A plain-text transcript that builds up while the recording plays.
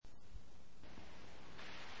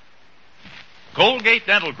Colgate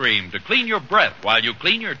Dental Cream to clean your breath while you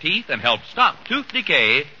clean your teeth and help stop tooth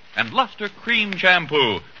decay, and Luster Cream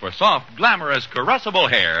Shampoo for soft, glamorous, caressable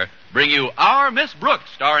hair bring you Our Miss Brooks,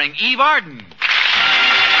 starring Eve Arden.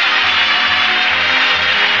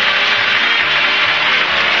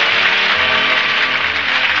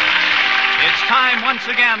 It's time once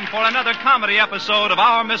again for another comedy episode of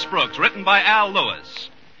Our Miss Brooks, written by Al Lewis.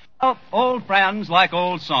 Old friends, like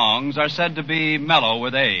old songs, are said to be mellow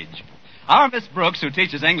with age. Our Miss Brooks, who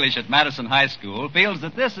teaches English at Madison High School, feels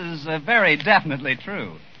that this is very definitely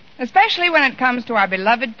true. Especially when it comes to our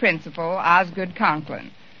beloved principal, Osgood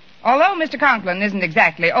Conklin. Although Mr. Conklin isn't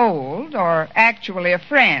exactly old, or actually a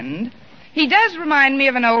friend, he does remind me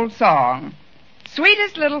of an old song.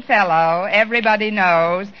 Sweetest little fellow, everybody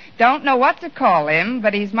knows. Don't know what to call him,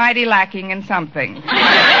 but he's mighty lacking in something.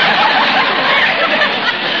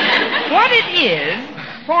 What it is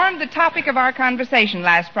formed the topic of our conversation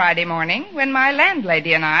last Friday morning when my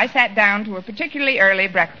landlady and I sat down to a particularly early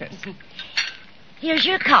breakfast. Here's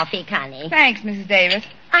your coffee, Connie. Thanks, Mrs. Davis.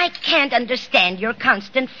 I can't understand your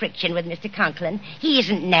constant friction with Mr. Conklin. He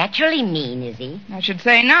isn't naturally mean, is he? I should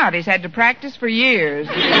say not. He's had to practice for years.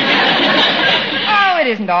 Oh, it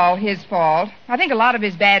isn't all his fault. I think a lot of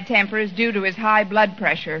his bad temper is due to his high blood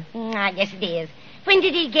pressure. I guess it is. When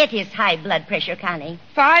did he get his high blood pressure, Connie?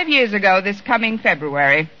 5 years ago this coming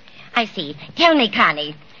February. I see. Tell me,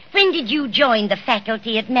 Connie, when did you join the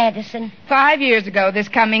faculty at Madison? 5 years ago this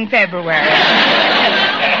coming February.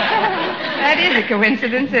 That is a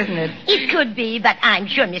coincidence, isn't it? It could be, but I'm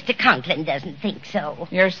sure Mr. Conklin doesn't think so.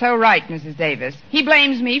 You're so right, Mrs. Davis. He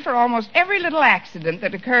blames me for almost every little accident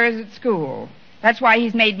that occurs at school. That's why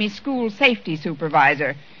he's made me school safety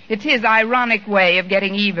supervisor. It's his ironic way of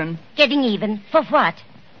getting even. Getting even? For what?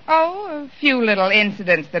 Oh, a few little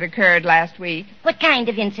incidents that occurred last week. What kind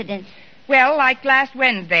of incidents? Well, like last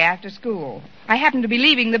Wednesday after school. I happened to be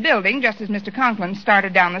leaving the building just as Mr. Conklin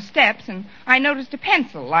started down the steps, and I noticed a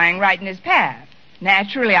pencil lying right in his path.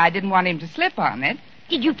 Naturally, I didn't want him to slip on it.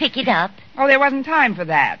 Did you pick it up? Oh, there wasn't time for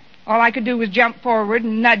that. All I could do was jump forward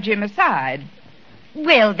and nudge him aside.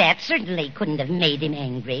 Well, that certainly couldn't have made him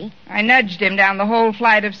angry. I nudged him down the whole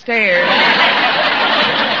flight of stairs.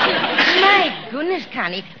 My goodness,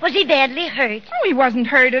 Connie, was he badly hurt? Oh, he wasn't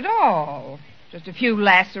hurt at all. Just a few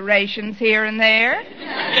lacerations here and there.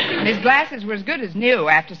 And his glasses were as good as new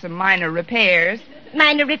after some minor repairs.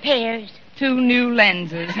 Minor repairs? 2 new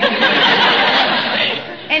lenses.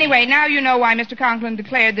 Anyway, now you know why Mr. Conklin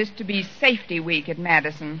declared this to be Safety Week at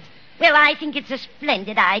Madison. Well, I think it's a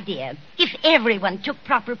splendid idea. If everyone took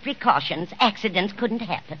proper precautions, accidents couldn't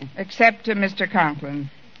happen. Except to Mr. Conklin.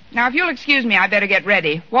 Now, if you'll excuse me, I better get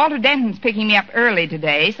ready. Walter Denton's picking me up early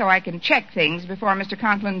today so I can check things before Mr.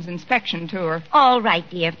 Conklin's inspection tour. All right,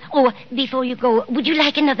 dear. Oh, before you go, would you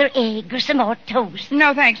like another egg or some more toast?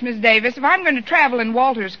 No, thanks, Miss Davis. If I'm going to travel in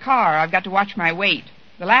Walter's car, I've got to watch my weight.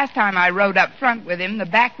 The last time I rode up front with him, the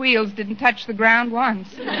back wheels didn't touch the ground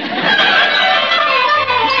once.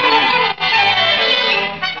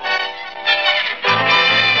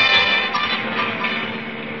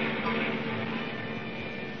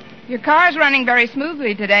 Your car's running very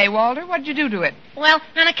smoothly today, Walter. What'd you do to it? Well,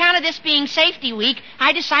 on account of this being Safety Week,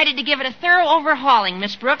 I decided to give it a thorough overhauling,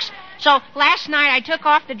 Miss Brooks. So last night I took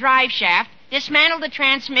off the drive shaft, dismantled the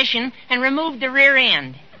transmission, and removed the rear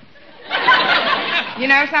end. You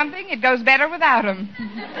know something? It goes better without 'em.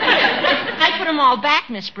 I put 'em all back,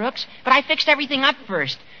 Miss Brooks, but I fixed everything up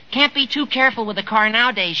first. Can't be too careful with a car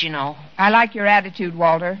nowadays, you know. I like your attitude,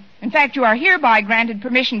 Walter. In fact, you are hereby granted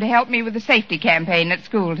permission to help me with the safety campaign at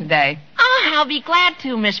school today. Oh, I'll be glad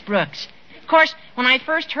to, Miss Brooks. Of course, when I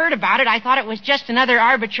first heard about it, I thought it was just another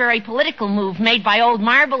arbitrary political move made by old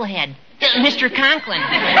Marblehead, Mr. Conklin.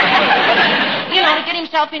 You know, to get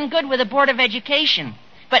himself in good with the Board of Education.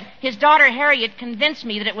 But his daughter Harriet convinced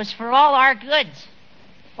me that it was for all our goods.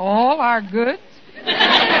 All our goods?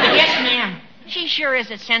 Yes, ma'am. She sure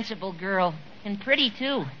is a sensible girl. And pretty,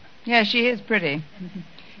 too. Yes, she is pretty.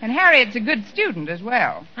 And Harriet's a good student as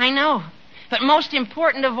well. I know. But most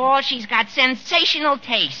important of all, she's got sensational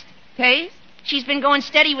taste. Taste? She's been going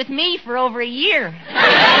steady with me for over a year.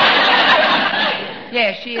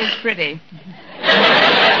 Yes, she is pretty.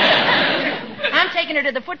 I'm taking her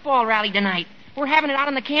to the football rally tonight. We're having it out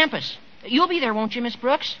on the campus. You'll be there, won't you, Miss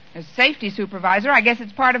Brooks? As safety supervisor, I guess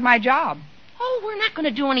it's part of my job. Oh, we're not going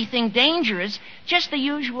to do anything dangerous. Just the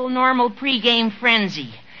usual normal pregame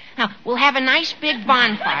frenzy. Now, we'll have a nice big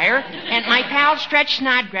bonfire, and my pal Stretch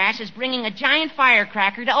Snodgrass is bringing a giant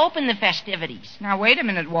firecracker to open the festivities. Now, wait a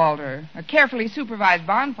minute, Walter. A carefully supervised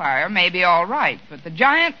bonfire may be all right, but the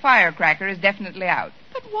giant firecracker is definitely out.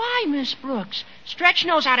 But why, Miss Brooks? Stretch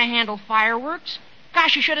knows how to handle fireworks.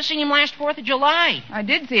 Gosh, you should have seen him last 4th of July. I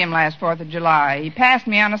did see him last 4th of July. He passed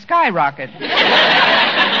me on a skyrocket.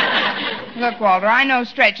 Look, Walter, I know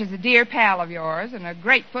Stretch is a dear pal of yours and a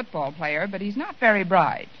great football player, but he's not very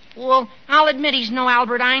bright. Well, I'll admit he's no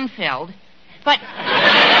Albert Einfeld. But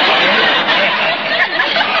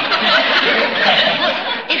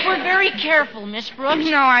if we're very careful, Miss Brooks...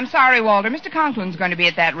 No, I'm sorry, Walter. Mr. Conklin's going to be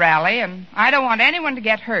at that rally, and I don't want anyone to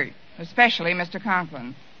get hurt, especially Mr.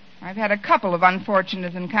 Conklin. I've had a couple of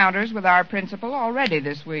unfortunate encounters with our principal already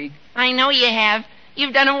this week. I know you have.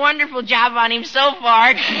 You've done a wonderful job on him so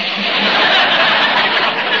far.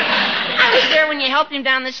 I was there when you helped him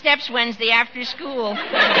down the steps Wednesday after school.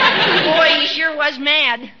 Boy, he sure was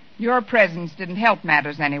mad. Your presence didn't help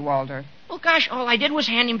matters any, Walter. Well, gosh, all I did was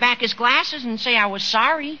hand him back his glasses and say I was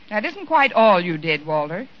sorry. That isn't quite all you did,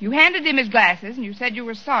 Walter. You handed him his glasses, and you said you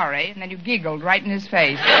were sorry, and then you giggled right in his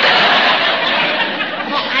face.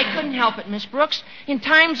 Well, I couldn't help it, Miss Brooks. In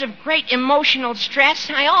times of great emotional stress,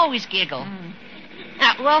 I always giggle.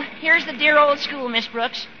 Well, here's the dear old school, Miss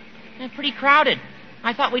Brooks. Pretty crowded.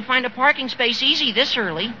 I thought we'd find a parking space easy this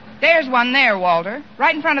early. There's one there, Walter,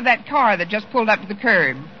 right in front of that car that just pulled up to the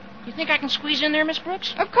curb. You think I can squeeze in there, Miss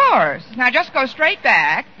Brooks? Of course. Now just go straight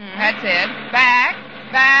back. That's it. Back,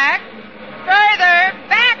 back, further,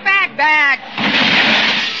 back, back, back.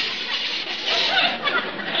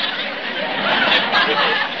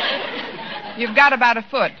 You've got about a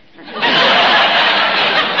foot.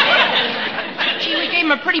 Gee, we gave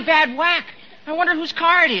him a pretty bad whack. I wonder whose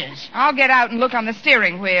car it is. I'll get out and look on the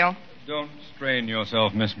steering wheel. Don't strain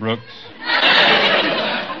yourself, Miss Brooks.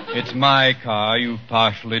 It's my car you've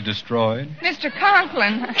partially destroyed. Mr.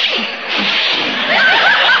 Conklin.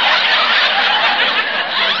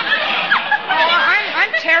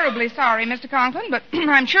 I'm terribly sorry, Mr. Conklin, but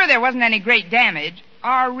I'm sure there wasn't any great damage.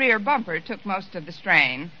 Our rear bumper took most of the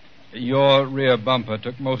strain. Your rear bumper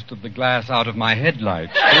took most of the glass out of my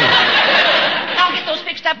headlights, too. I'll get those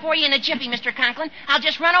fixed up for you in a jiffy, Mr. Conklin. I'll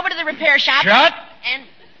just run over to the repair shop. Shut And...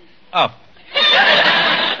 up.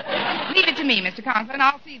 Leave it to me, Mr. Conklin.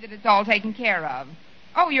 I'll see that it's all taken care of.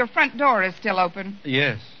 Oh, your front door is still open.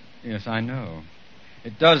 Yes, I know.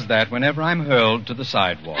 It does that whenever I'm hurled to the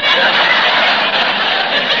sidewalk.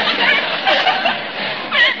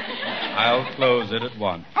 I'll close it at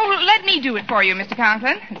once. Oh, let me do it for you, Mr.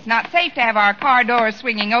 Conklin. It's not safe to have our car doors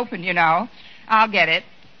swinging open, you know. I'll get it.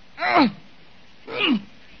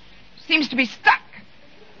 Seems to be stuck.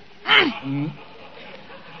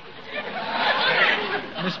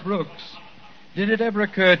 Miss Brooks, did it ever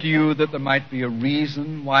occur to you that there might be a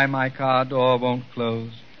reason why my car door won't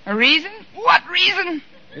close? A reason? What reason?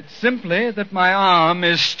 It's simply that my arm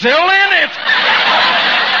is still in it.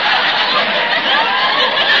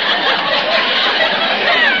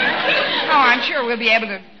 Oh, I'm sure we'll be able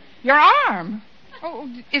to... Your arm? Oh,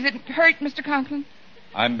 is it hurt, Mr. Conklin?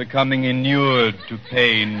 I'm becoming inured to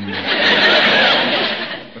pain.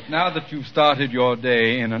 But now that you've started your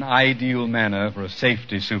day in an ideal manner for a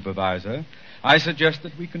safety supervisor, I suggest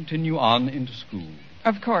that we continue on into school.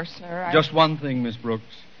 Of course, sir. Just one thing, Miss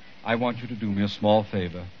Brooks. I want you to do me a small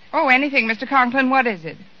favor. Oh, anything, Mr. Conklin. What is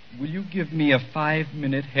it? Will you give me a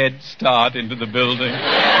 5-minute head start into the building?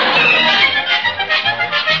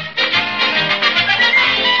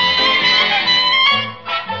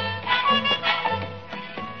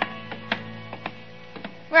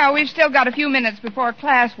 Well, we've still got a few minutes before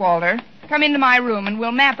class, Walter. Come into my room and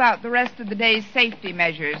we'll map out the rest of the day's safety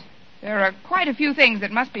measures. There are quite a few things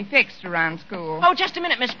that must be fixed around school. Oh, just a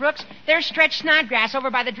minute, Miss Brooks. There's Stretch Snodgrass over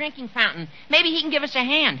by the drinking fountain. Maybe he can give us a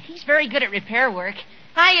hand. He's very good at repair work.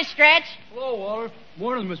 Hiya, Stretch. Hello, Walter.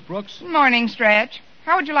 Morning, Miss Brooks. Good morning, Stretch.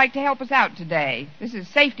 How would you like to help us out today? This is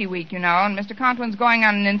safety week, you know, and Mr. Conklin's going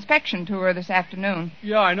on an inspection tour this afternoon.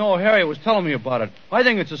 Yeah, I know. Harriet was telling me about it. I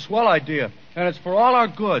think it's a swell idea, and it's for all our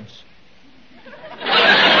goods.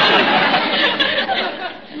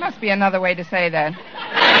 There must be another way to say that.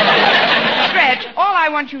 Stretch, all I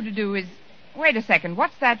want you to do is... Wait a second.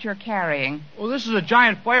 What's that you're carrying? Well, this is a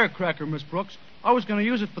giant firecracker, Miss Brooks. I was going to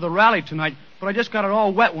use it for the rally tonight, but I just got it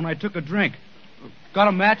all wet when I took a drink. Got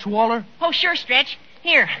a match, Walter? Oh, sure, Stretch.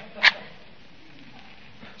 Here.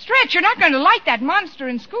 Stretch, you're not going to light that monster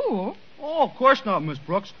in school. Oh, of course not, Miss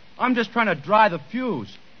Brooks. I'm just trying to dry the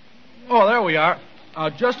fuse. Oh, there we are. I'll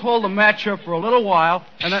just hold the match here for a little while,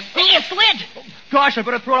 and then... See, it slid. Gosh, I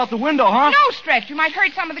better throw it out the window, huh? No, Stretch, you might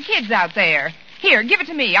hurt some of the kids out there. Here, give it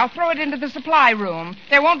to me. I'll throw it into the supply room.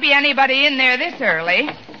 There won't be anybody in there this early.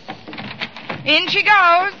 In she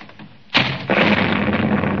goes.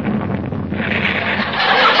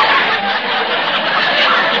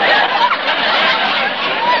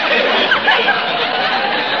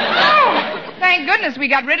 Oh, thank goodness we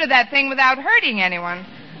got rid of that thing without hurting anyone.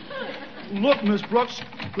 Look, Miss Brooks,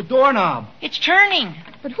 the doorknob. It's turning.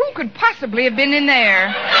 But who could possibly have been in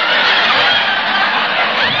there?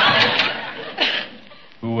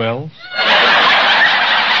 Who else?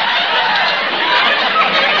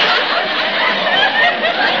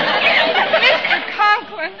 Mr.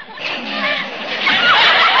 Conklin.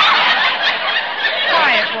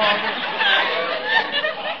 Quiet, Walter.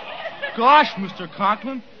 Gosh, Mr.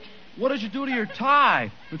 Conklin, what did you do to your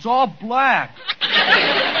tie? It's all black.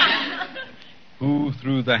 Who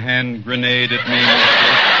threw the hand grenade at me?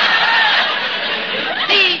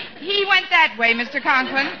 He went that way, Mr.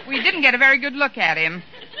 Conklin. We didn't get a very good look at him.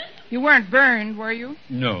 You weren't burned, were you?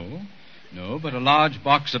 No, but a large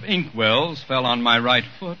box of inkwells fell on my right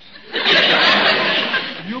foot.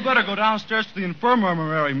 You better go downstairs to the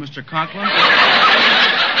infirmary, Mr. Conklin.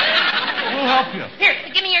 We'll help you. Here,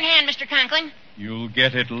 give me your hand, Mr. Conklin. You'll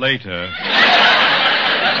get it later.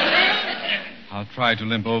 I'll try to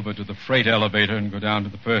limp over to the freight elevator and go down to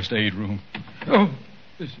the first aid room. Oh,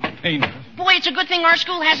 this is painful. Boy, it's a good thing our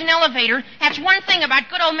school has an elevator. That's one thing about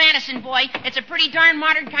good old Madison, boy. It's a pretty darn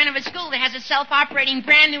modern kind of a school that has a self-operating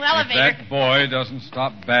brand new elevator. If that boy doesn't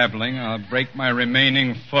stop babbling, I'll break my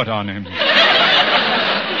remaining foot on him.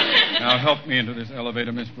 Now help me into this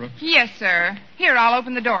elevator, Miss Brooks. Yes, sir. Here, I'll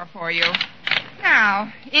open the door for you.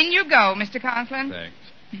 Now, in you go, Mr. Conklin. Thanks.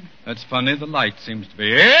 That's funny. The light seems to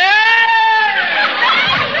be... Mr.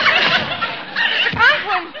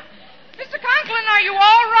 Conklin! Mr. Conklin, are you all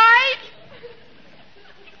right?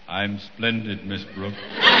 I'm splendid, Miss Brooks.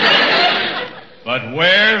 But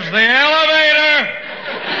where's the elevator?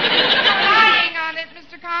 Lying on it,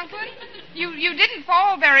 Mr. Conklin. You didn't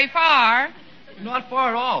fall very far. Not far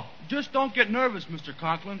at all. Just don't get nervous, Mr.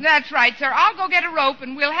 Conklin. That's right, sir. I'll go get a rope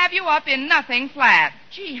and we'll have you up in nothing flat.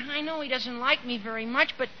 Gee, I know he doesn't like me very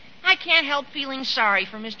much, but I can't help feeling sorry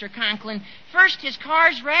for Mr. Conklin. First his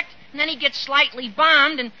car's wrecked, and then he gets slightly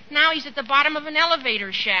bombed, and now he's at the bottom of an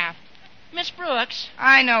elevator shaft. Miss Brooks.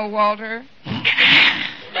 I know, Walter.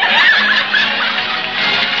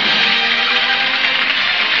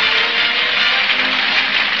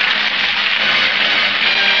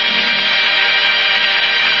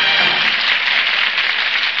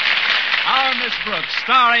 Our Miss Brooks,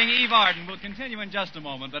 starring Eve Arden, will continue in just a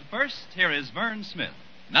moment. But first, here is Vern Smith.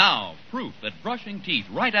 Now, proof that brushing teeth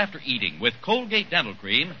right after eating with Colgate Dental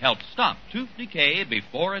Cream helps stop tooth decay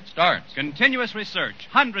before it starts. Continuous research,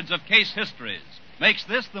 hundreds of case histories, makes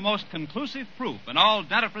this the most conclusive proof in all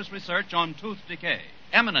dentifrice research on tooth decay.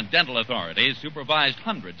 Eminent dental authorities supervised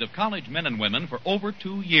hundreds of college men and women for over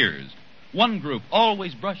 2 years. One group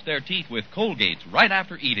always brushed their teeth with Colgates right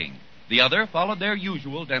after eating. The other followed their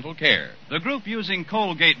usual dental care. The group using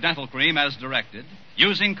Colgate Dental Cream as directed,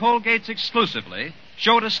 using Colgates exclusively,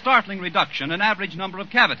 showed a startling reduction in average number of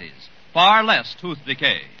cavities, far less tooth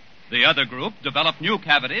decay. The other group developed new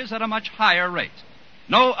cavities at a much higher rate.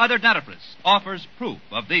 No other dentifrice offers proof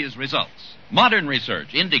of these results. Modern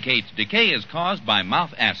research indicates decay is caused by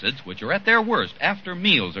mouth acids, which are at their worst after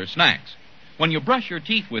meals or snacks. When you brush your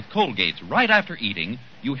teeth with Colgates right after eating,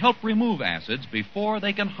 you help remove acids before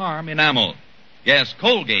they can harm enamel. Yes,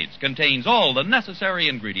 Colgates contains all the necessary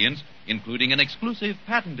ingredients, including an exclusive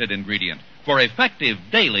patented ingredient for effective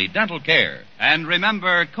daily dental care. And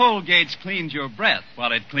remember, Colgates cleans your breath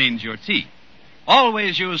while it cleans your teeth.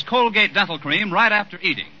 Always use Colgate Dental Cream right after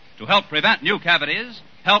eating to help prevent new cavities,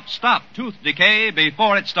 help stop tooth decay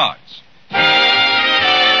before it starts.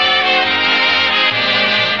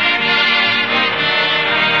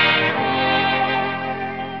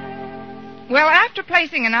 Well, after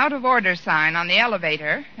placing an out-of-order sign on the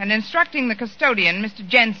elevator and instructing the custodian, Mr.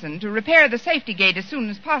 Jensen, to repair the safety gate as soon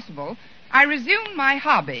as possible, I resumed my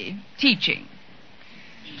hobby, teaching.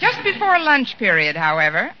 Just before lunch period,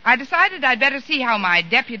 however, I decided I'd better see how my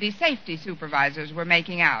deputy safety supervisors were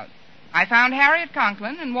making out. I found Harriet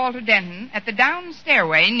Conklin and Walter Denton at the down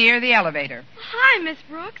stairway near the elevator. Hi, Miss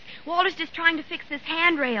Brooks. Walter's just trying to fix this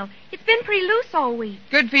handrail. It's been pretty loose all week.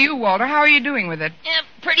 Good for you, Walter. How are you doing with it?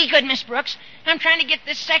 Pretty good, Miss Brooks. I'm trying to get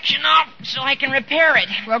this section off so I can repair it.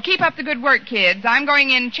 Well, keep up the good work, kids. I'm going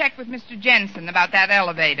in and check with Mr. Jensen about that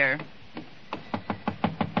elevator.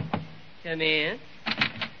 Come in.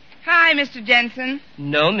 Hi, Mr. Jensen.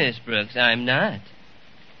 No, Miss Brooks, I'm not.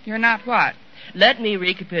 You're not what? Let me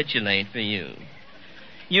recapitulate for you.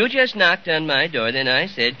 You just knocked on my door, then I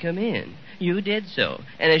said, come in. You did so,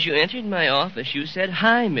 and as you entered my office, you said,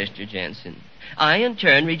 "Hi, Mr. Jensen." I, in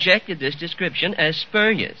turn, rejected this description as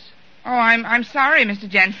spurious. Oh, I'm sorry, Mr.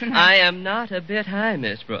 Jensen. I am not a bit high,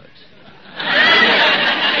 Miss Brooks.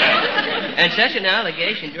 And such an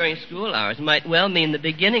allegation during school hours might well mean the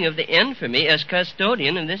beginning of the end for me as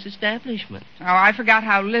custodian of this establishment. Oh, I forgot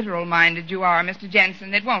how literal-minded you are, Mr.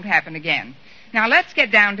 Jensen. It won't happen again. Now, let's get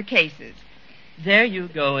down to cases. There you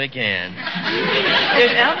go again.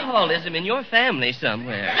 There's alcoholism in your family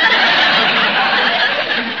somewhere.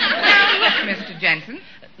 Now, look, Mr. Jensen.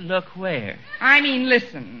 Look where? I mean,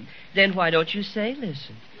 listen. Then why don't you say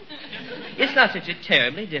listen? It's not such a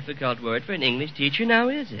terribly difficult word for an English teacher, now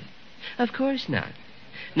is it? Of course not.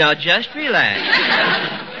 Now just relax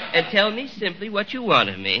and tell me simply what you want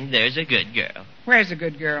of me. There's a good girl. Where's a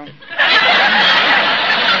good girl?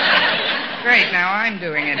 Great, now I'm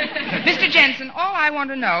doing it. Mr. Jensen, all I want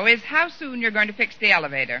to know is how soon you're going to fix the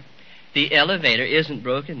elevator. The elevator isn't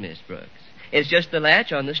broken, Miss Brooks. It's just the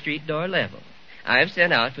latch on the street door level. I've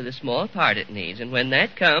sent out for the small part it needs, and when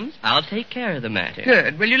that comes, I'll take care of the matter.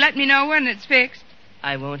 Good. Will you let me know when it's fixed?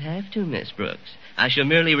 I won't have to, Miss Brooks. I shall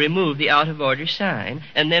merely remove the out-of-order sign,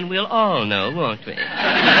 and then we'll all know, won't we?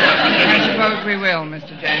 I suppose we will,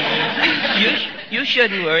 Mr. Jensen. You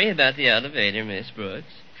shouldn't worry about the elevator, Miss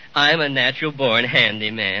Brooks. I'm a natural-born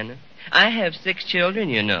handyman. I have 6 children,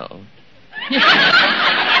 you know.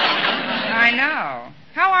 I know.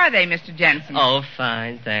 How are they, Mr. Jensen? Oh,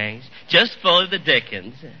 fine, thanks. Just full of the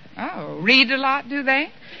dickens. Oh, read a lot, do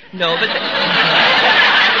they? No, but...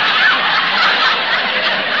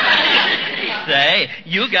 Say,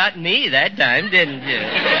 you got me that time, didn't you?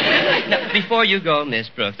 Now, before you go, Miss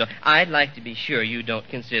Brooks, though, I'd like to be sure you don't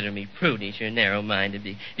consider me prudish or narrow-minded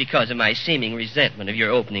because of my seeming resentment of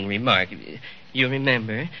your opening remark. You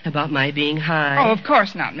remember about my being high? Oh, of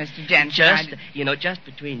course not, Mr. Jensen. Just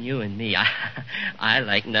between you and me, I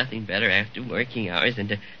like nothing better after working hours than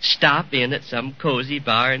to stop in at some cozy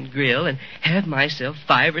bar and grill and have myself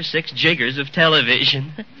 5 or 6 jiggers of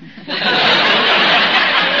television.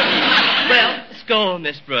 Well, skål,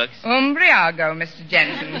 Miss Brooks. Umbriago, Mr.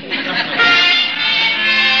 Jensen.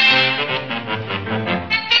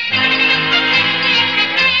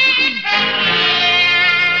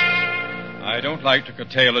 I don't like to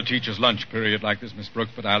curtail a teacher's lunch period like this, Miss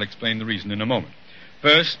Brooks, but I'll explain the reason in a moment.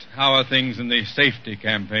 First, how are things in the safety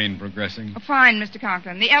campaign progressing? Oh, fine, Mr.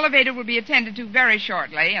 Conklin. The elevator will be attended to very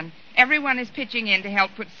shortly, and everyone is pitching in to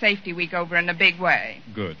help put Safety Week over in a big way.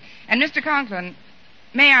 Good. And, Mr. Conklin,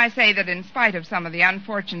 may I say that in spite of some of the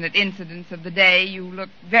unfortunate incidents of the day, you look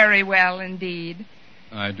very well indeed.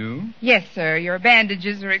 I do? Yes, sir. Your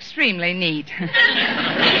bandages are extremely neat.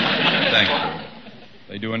 Thank you.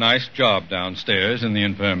 They do a nice job downstairs in the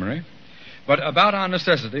infirmary. But about our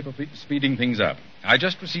necessity for speeding things up. I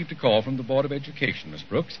just received a call from the Board of Education, Miss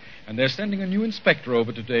Brooks, and they're sending a new inspector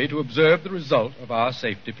over today to observe the result of our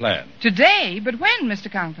safety plan. Today? But when,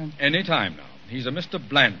 Mr. Conklin? Any time now. He's a Mr.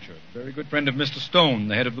 Blanchard, very good friend of Mr. Stone,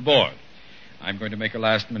 the head of the board. I'm going to make a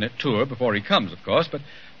last-minute tour before he comes, of course, but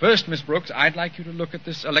first, Miss Brooks, I'd like you to look at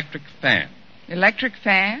this electric fan. Electric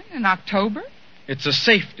fan in October? It's a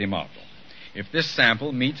safety model. If this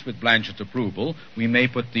sample meets with Blanchard's approval, we may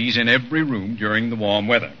put these in every room during the warm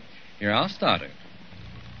weather. Here, I'll start it.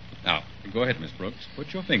 Now, go ahead, Miss Brooks.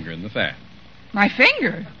 Put your finger in the fan. My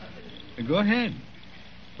finger? Go ahead.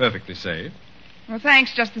 Perfectly safe. Well,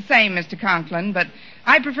 thanks just the same, Mr. Conklin, but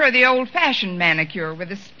I prefer the old-fashioned manicure where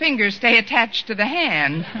the fingers stay attached to the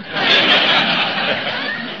hand.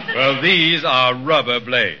 Well, these are rubber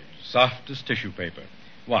blades, soft as tissue paper.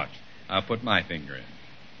 Watch. I'll put my finger in.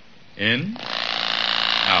 In,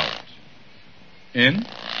 out. In,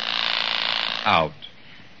 out.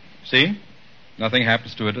 See? Nothing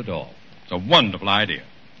happens to it at all. It's a wonderful idea.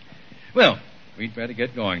 Well, we'd better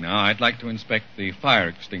get going now. I'd like to inspect the fire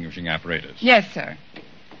extinguishing apparatus. Yes, sir.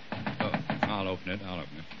 Oh, I'll open it.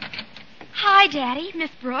 Hi, Daddy,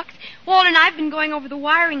 Miss Brooks. Walter and I've been going over the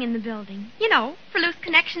wiring in the building. You know, for loose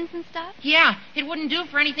connections and stuff. Yeah, it wouldn't do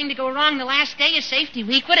for anything to go wrong the last day of Safety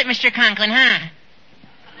Week, would it, Mr. Conklin, huh?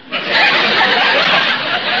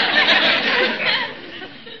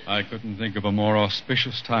 I couldn't think of a more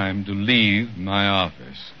auspicious time to leave my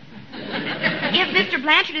office. If Mr.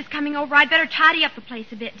 Blanchard is coming over, I'd better tidy up the place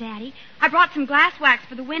a bit, Daddy. I brought some glass wax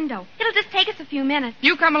for the window. It'll just take us a few minutes.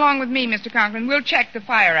 You come along with me, Mr. Conklin. We'll check the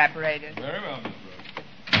fire apparatus. Very well, Miss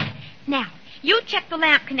Brooks. Now, you check the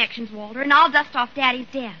lamp connections, Walter, and I'll dust off Daddy's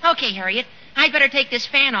desk. Okay, Harriet. I'd better take this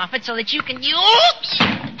fan off it so that you can... Oops!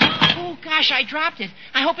 Oh, gosh, I dropped it.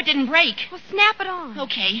 I hope it didn't break. Well, snap it on.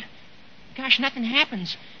 Okay. Gosh, nothing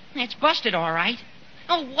happens. It's busted, all right.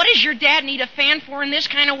 Oh, what does your dad need a fan for in this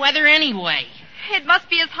kind of weather anyway? It must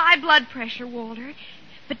be his high blood pressure, Walter.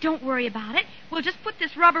 But don't worry about it. We'll just put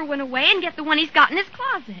this rubber one away and get the one he's got in his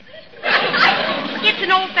closet. It's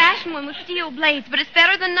an old-fashioned one with steel blades, but it's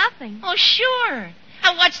better than nothing. Oh, sure.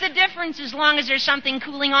 What's the difference as long as there's something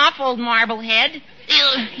cooling off old Marblehead?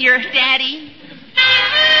 Your daddy.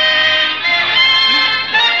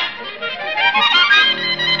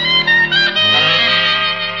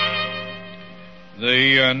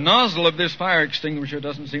 The nozzle of this fire extinguisher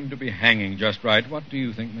doesn't seem to be hanging just right. What do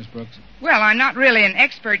you think, Miss Brooks? Well, I'm not really an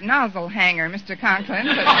expert nozzle hanger, Mr. Conklin,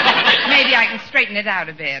 but maybe I can straighten it out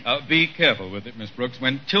a bit. Be careful with it, Miss Brooks.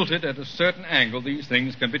 When tilted at a certain angle, these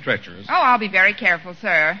things can be treacherous. Oh, I'll be very careful,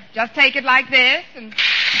 sir. Just take it like this and...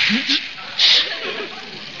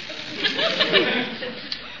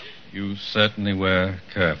 You certainly were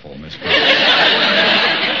careful, Miss Brooks.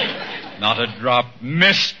 Not a drop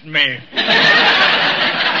missed me.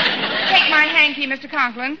 Take my hanky, Mr.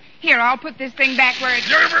 Conklin. Here, I'll put this thing back where it's...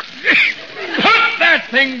 Put that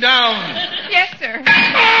thing down! Yes, sir.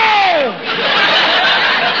 Oh!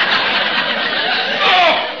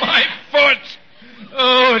 Oh, my foot!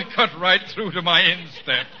 Oh, it cut right through to my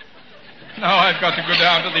instep. Now I've got to go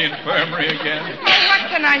down to the infirmary again. Oh, what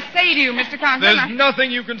can I say to you, Mr. Conklin? There's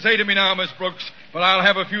nothing you can say to me now, Miss Brooks, but I'll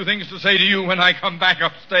have a few things to say to you when I come back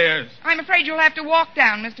upstairs. I'm afraid you'll have to walk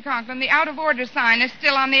down, Mr. Conklin. The out-of-order sign is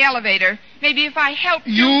still on the elevator. Maybe if I help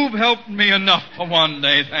you... You've helped me enough for one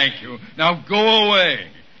day, thank you. Now go away.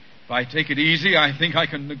 If I take it easy, I think I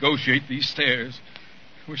can negotiate these stairs.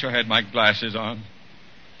 Wish I had my glasses on.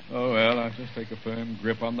 Oh, well, I'll just take a firm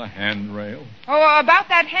grip on the handrail. Oh, about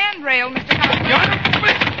that handrail, Mr. Conklin.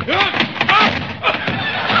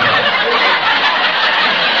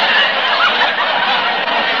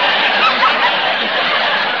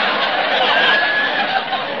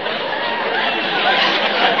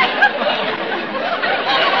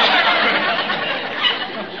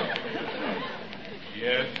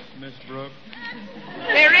 Yes, Miss Brooks?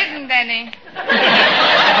 There isn't any.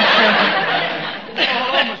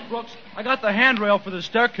 Oh, Miss Brooks, I got the handrail for the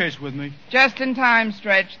staircase with me. Just in time,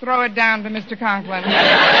 Stretch. Throw it down to Mr. Conklin.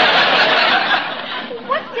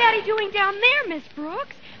 What's Daddy doing down there, Miss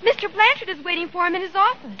Brooks? Mr. Blanchard is waiting for him in his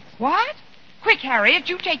office. What? Quick, Harriet,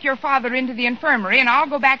 you take your father into the infirmary, and I'll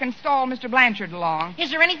go back and stall Mr. Blanchard along.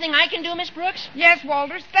 Is there anything I can do, Miss Brooks? Yes,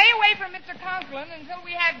 Walter. Stay away from Mr. Conklin until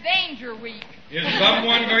we have Danger Week. Is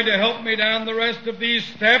someone going to help me down the rest of these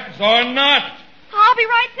steps or not? I'll be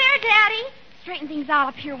right there, Daddy. Straighten things out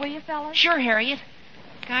up here, will you, fellas? Sure, Harriet.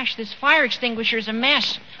 Gosh, this fire extinguisher's a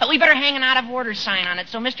mess. But we better hang an out-of-order sign on it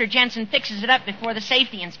so Mr. Jensen fixes it up before the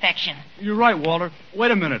safety inspection. You're right, Walter.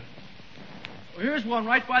 Wait a minute. Well, here's one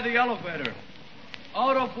right by the elevator.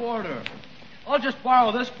 Out of order. I'll just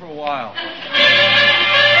borrow this for a while.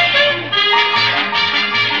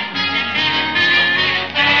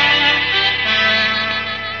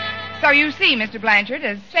 So you see, Mr. Blanchard,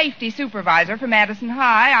 as safety supervisor for Madison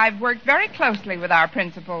High, I've worked very closely with our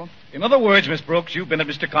principal. In other words, Miss Brooks, you've been at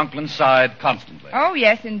Mr. Conklin's side constantly. Oh,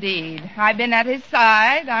 yes, indeed. I've been at his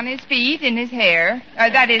side, on his feet, in his hair.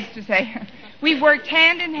 That is to say, we've worked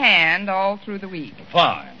hand in hand all through the week.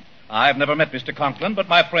 Fine. I've never met Mr. Conklin, but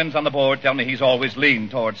my friends on the board tell me he's always leaned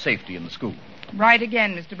toward safety in the school. Right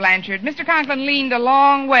again, Mr. Blanchard. Mr. Conklin leaned a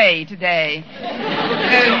long way today.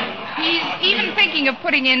 He's even thinking of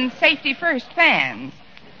putting in safety first fans.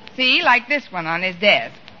 See, like this one on his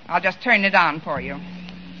desk. I'll just turn it on for you.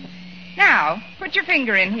 Now, put your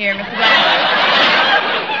finger in here, Mr.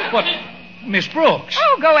 Blanchard. What? Miss Brooks?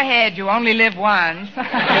 Oh, go ahead. You only live once.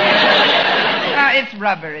 It's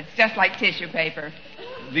rubber. It's just like tissue paper.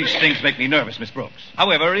 These things make me nervous, Miss Brooks.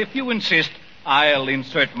 However, if you insist, I'll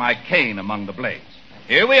insert my cane among the blades.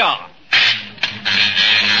 Here we are.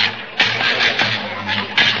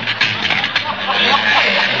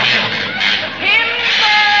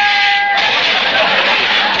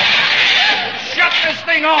 Shut this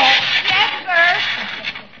thing off. Yes, sir.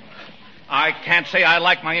 I can't say I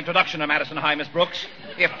like my introduction to Madison High, Miss Brooks.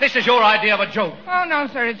 If this is your idea of a joke. Oh, no,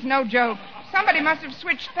 sir. It's no joke. Somebody must have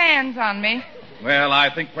switched fans on me. Well, I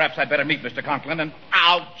think perhaps I'd better meet Mr. Conklin and...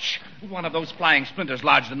 Ouch! One of those flying splinters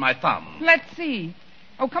lodged in my thumb. Let's see.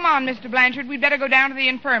 Oh, come on, Mr. Blanchard. We'd better go down to the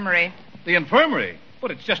infirmary. The infirmary? But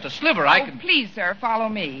it's just a sliver. Please, sir, follow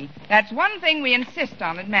me. That's one thing we insist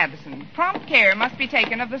on at Madison. Prompt care must be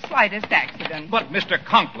taken of the slightest accident. But, Mr.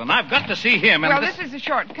 Conklin, I've got to see him and... Well, this is a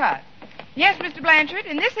shortcut. Yes, Mr. Blanchard,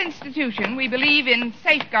 in this institution, we believe in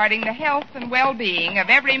safeguarding the health and well-being of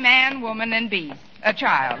every man, woman, and beast. A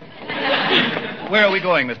child. Where are we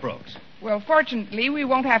going, Miss Brooks? Well, fortunately, we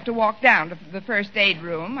won't have to walk down to the first aid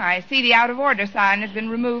room. I see the out-of-order sign has been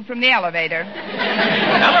removed from the elevator.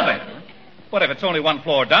 Elevator? What if it's only one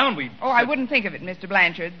floor down? Oh, I wouldn't think of it, Mr.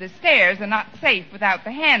 Blanchard. The stairs are not safe without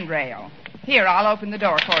the handrail. Here, I'll open the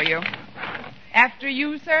door for you. After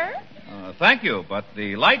you, sir? Thank you, but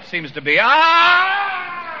the light seems to be... Oh,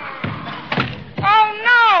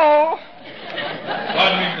 no!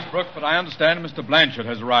 Pardon me, Miss Brooks, but I understand Mr. Blanchard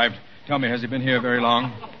has arrived. Tell me, has he been here very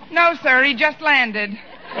long? No, sir, he just landed. He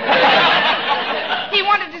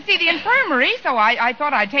wanted to see the infirmary, so I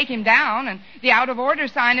thought I'd take him down, and the out-of-order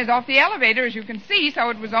sign is off the elevator, as you can see, so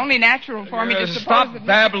it was only natural for me to suppose Stop that...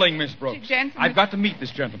 babbling, Miss Brooks. Gentlemen... I've got to meet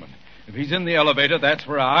this gentleman. If he's in the elevator, that's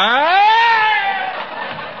where I...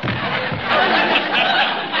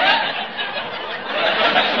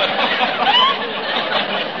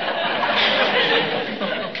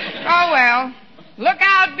 Oh, well. Look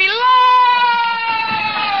out below!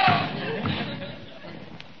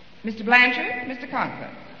 Mr. Blanchard, Mr. Conklin.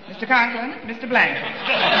 Mr. Conklin, Mr. Blanchard.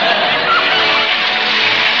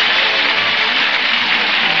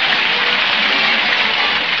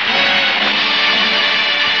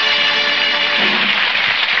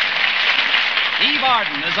 Eve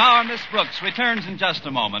Arden as our Miss Brooks returns in just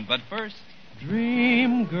a moment, but first...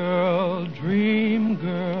 Dream girl,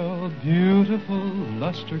 beautiful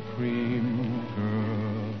luster cream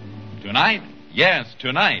girl. Tonight, yes,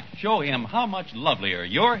 tonight, show him how much lovelier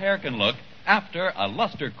your hair can look after a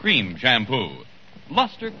Luster Cream shampoo.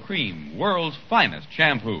 Luster Cream, world's finest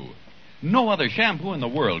shampoo. No other shampoo in the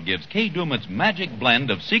world gives Kay Daumit's magic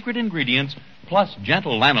blend of secret ingredients plus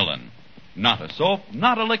gentle lanolin. Not a soap,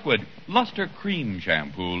 not a liquid. Luster Cream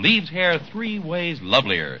shampoo leaves hair 3 ways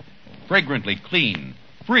lovelier. Fragrantly clean,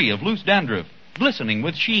 free of loose dandruff, glistening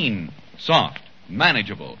with sheen, soft,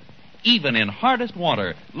 manageable. Even in hardest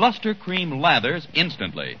water, Luster Cream lathers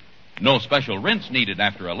instantly. No special rinse needed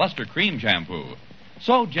after a Luster Cream shampoo.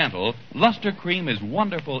 So gentle, Luster Cream is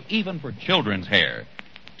wonderful even for children's hair.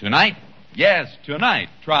 Tonight, yes, tonight,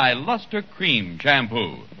 try Luster Cream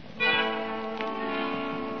shampoo.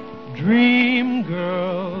 Dream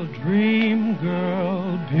girl,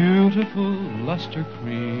 beautiful luster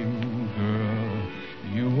cream girl.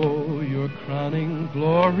 You owe your crowning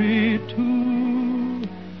glory to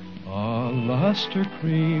a luster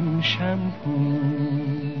cream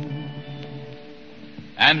shampoo.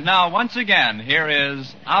 And now, once again, here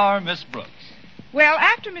is our Miss Brooks. Well,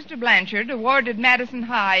 after Mr. Blanchard awarded Madison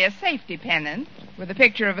High a safety pennant with a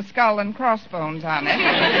picture of a skull and crossbones on it,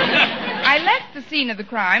 I left the scene of the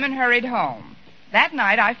crime and hurried home. That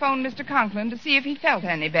night, I phoned Mr. Conklin to see if he felt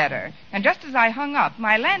any better. And just as I hung up,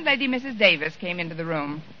 my landlady, Mrs. Davis, came into the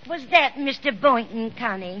room. Was that Mr. Boynton,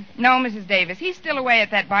 Connie? No, Mrs. Davis. He's still away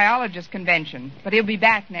at that biologist convention, but he'll be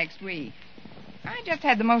back next week. I just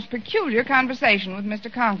had the most peculiar conversation with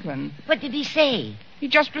Mr. Conklin. What did he say? He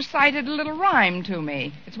just recited a little rhyme to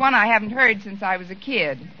me. It's one I haven't heard since I was a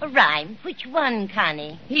kid. A rhyme? Which one,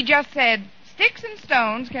 Connie? He just said, "Sticks and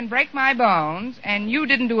stones can break my bones, and you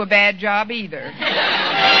didn't do a bad job either."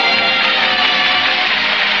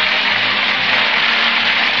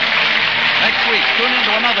 Next week, tune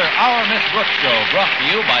into another Our Miss Brooks show brought to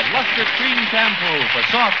you by Luster Cream Shampoo for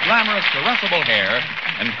soft, glamorous, caressable hair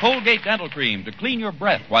and Colgate Dental Cream to clean your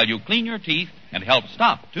breath while you clean your teeth and help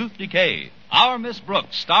stop tooth decay. Our Miss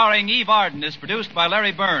Brooks, starring Eve Arden, is produced by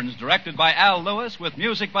Larry Burns, directed by Al Lewis, with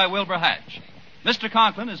music by Wilbur Hatch. Mr.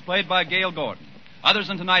 Conklin is played by Gail Gordon. Others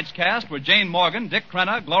in tonight's cast were Jane Morgan, Dick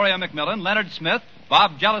Crenna, Gloria McMillan, Leonard Smith,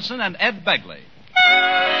 Bob Jellison, and Ed Begley.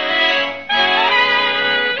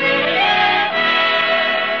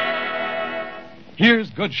 Here's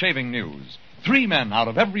good shaving news. 3 men out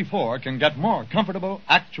of every 4 can get more comfortable,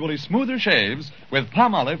 actually smoother shaves with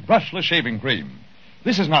Palmolive brushless shaving cream.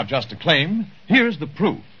 This is not just a claim. Here's the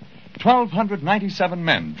proof. 1,297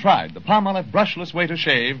 men tried the Palmolive brushless way to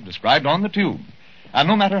shave described on the tube. And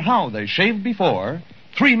no matter how they shaved before,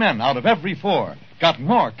 3 men out of every 4 got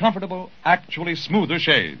more comfortable, actually smoother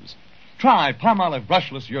shaves. Try Palmolive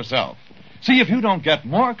brushless yourself. See if you don't get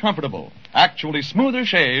more comfortable, actually smoother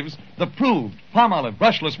shaves the proved Palmolive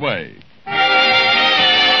brushless way.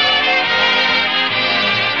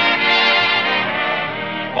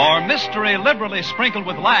 For mystery liberally sprinkled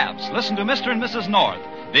with laughs, listen to Mr. and Mrs. North,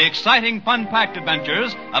 the exciting, fun-packed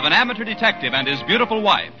adventures of an amateur detective and his beautiful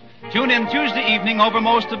wife. Tune in Tuesday evening over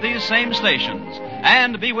most of these same stations.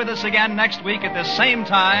 And be with us again next week at this same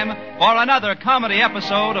time for another comedy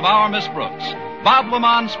episode of Our Miss Brooks. Bob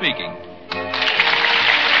Lamont speaking.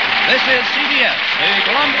 This is CBS, the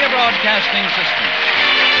Columbia Broadcasting System.